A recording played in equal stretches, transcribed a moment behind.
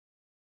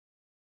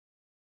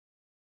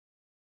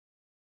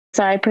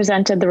So I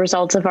presented the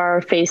results of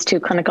our phase 2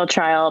 clinical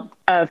trial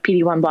of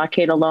PD-1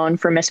 blockade alone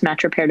for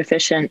mismatch repair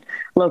deficient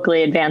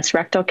locally advanced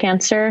rectal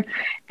cancer.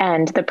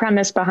 And the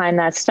premise behind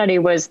that study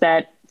was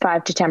that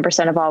 5 to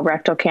 10% of all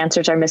rectal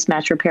cancers are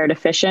mismatch repair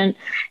deficient,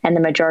 and the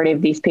majority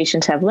of these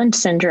patients have Lynch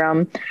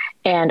syndrome.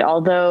 And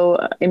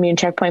although immune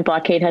checkpoint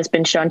blockade has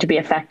been shown to be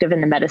effective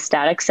in the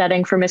metastatic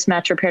setting for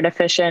mismatch repair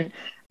deficient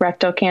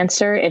rectal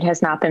cancer, it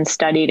has not been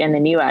studied in the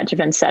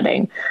neoadjuvant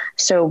setting.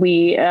 So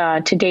we,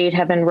 to date,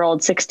 have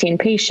enrolled 16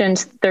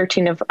 patients,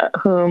 13 of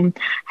whom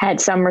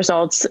had some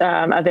results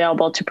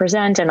available to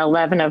present, and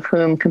 11 of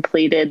whom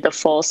completed the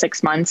full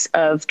 6 months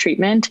of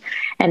treatment.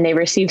 And they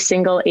received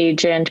single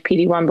agent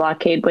PD-1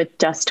 blockade with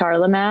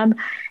Dostarlimab,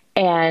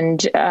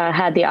 and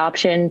had the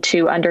option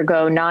to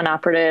undergo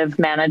non-operative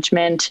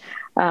management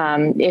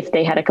if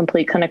they had a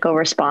complete clinical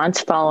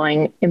response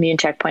following immune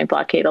checkpoint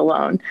blockade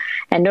alone.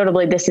 And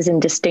notably, this is in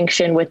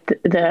distinction with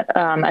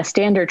a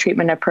standard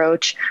treatment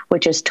approach,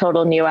 which is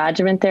total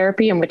neoadjuvant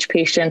therapy, in which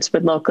patients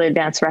with locally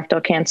advanced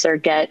rectal cancer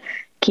get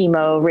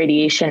chemo,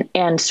 radiation,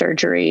 and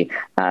surgery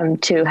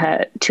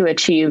to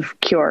achieve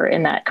cure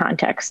in that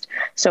context.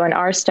 So in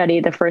our study,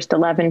 the first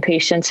 11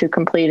 patients who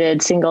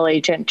completed single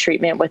agent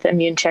treatment with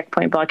immune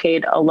checkpoint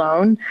blockade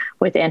alone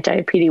with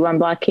anti-PD-1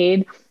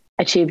 blockade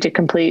achieved a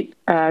complete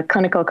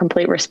clinical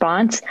complete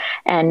response,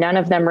 and none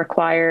of them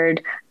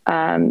required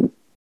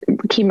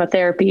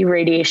chemotherapy,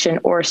 radiation,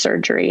 or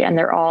surgery, and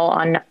they're all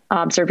on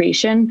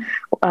observation,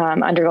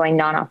 undergoing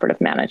non-operative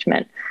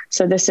management.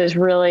 So this is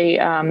really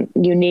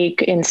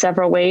unique in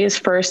several ways.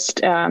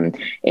 First,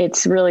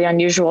 it's really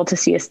unusual to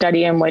see a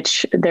study in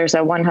which there's a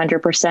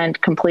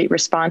 100% complete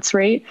response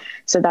rate.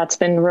 So that's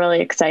been really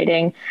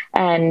exciting.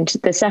 And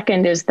the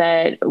second is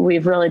that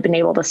we've really been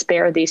able to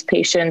spare these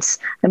patients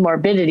the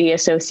morbidity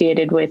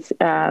associated with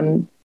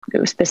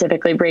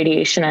specifically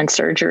radiation and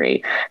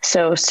surgery.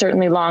 So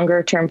certainly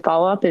longer term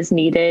follow-up is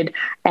needed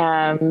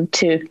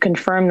to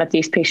confirm that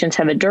these patients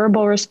have a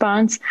durable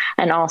response,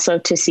 and also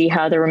to see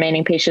how the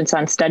remaining patients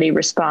on study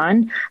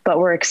respond. But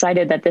we're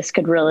excited that this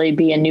could really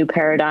be a new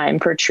paradigm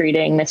for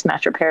treating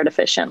mismatch repair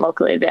deficient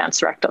locally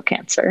advanced rectal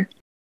cancer.